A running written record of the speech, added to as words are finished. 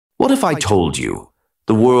What if I told you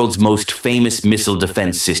the world's most famous missile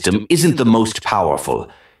defense system isn't the most powerful?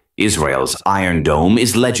 Israel's Iron Dome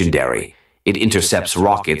is legendary. It intercepts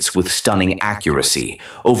rockets with stunning accuracy,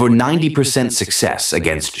 over 90% success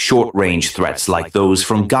against short-range threats like those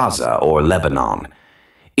from Gaza or Lebanon.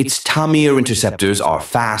 Its Tamir interceptors are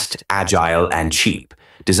fast, agile, and cheap,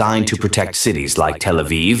 designed to protect cities like Tel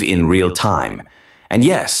Aviv in real time. And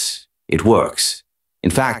yes, it works. In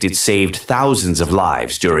fact, it saved thousands of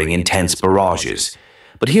lives during intense barrages.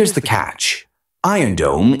 But here's the catch. Iron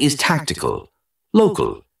Dome is tactical,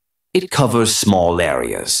 local. It covers small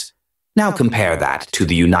areas. Now compare that to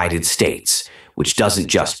the United States, which doesn't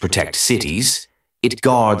just protect cities, it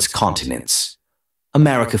guards continents.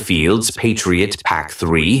 America fields Patriot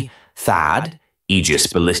PAC-3, THAAD, Aegis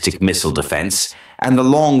ballistic missile defense, and the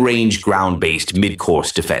long-range ground-based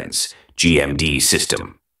mid-course defense, GMD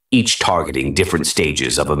system, each targeting different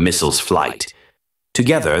stages of a missile's flight.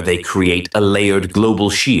 Together, they create a layered global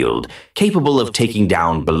shield capable of taking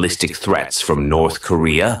down ballistic threats from North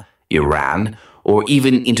Korea, Iran, or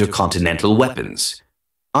even intercontinental weapons.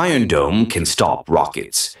 Iron Dome can stop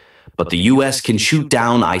rockets, but the U.S. can shoot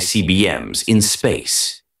down ICBMs in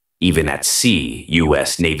space. Even at sea,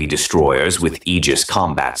 U.S. Navy destroyers with Aegis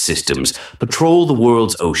combat systems patrol the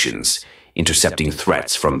world's oceans, intercepting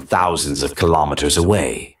threats from thousands of kilometers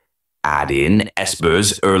away. Add in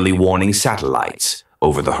Esper's early warning satellites,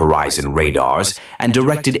 over-the-horizon radars, and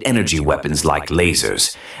directed energy weapons like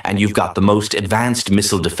lasers, and you've got the most advanced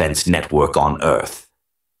missile defense network on Earth.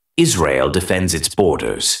 Israel defends its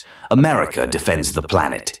borders. America defends the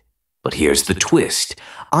planet. But here's the twist.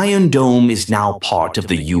 Iron Dome is now part of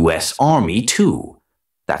the U.S. Army, too.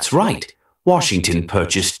 That's right. Washington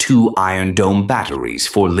purchased 2 Iron Dome batteries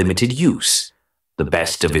for limited use. The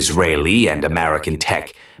best of Israeli and American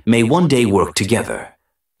tech may one day work together.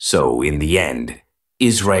 So, in the end,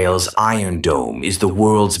 Israel's Iron Dome is the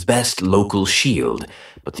world's best local shield,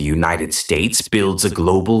 but the United States builds a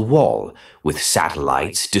global wall with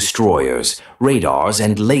satellites, destroyers, radars,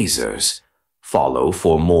 and lasers. Follow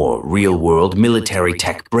for more real-world military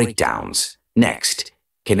tech breakdowns. Next,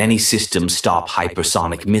 can any system stop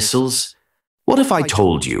hypersonic missiles? What if I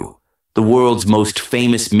told you the world's most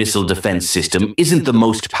famous missile defense system isn't the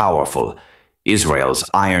most powerful? Israel's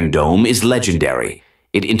Iron Dome is legendary.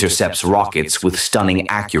 It intercepts rockets with stunning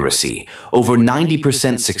accuracy, over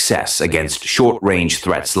 90% success against short-range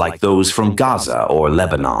threats like those from Gaza or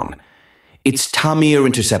Lebanon. Its Tamir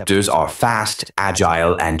interceptors are fast,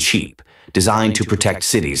 agile, and cheap, designed to protect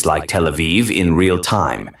cities like Tel Aviv in real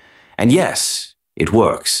time. And yes, it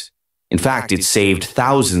works. In fact, it saved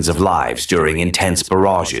thousands of lives during intense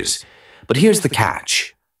barrages. But here's the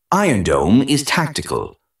catch. Iron Dome is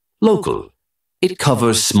tactical, local. It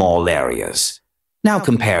covers small areas. Now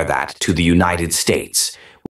compare that to the United States,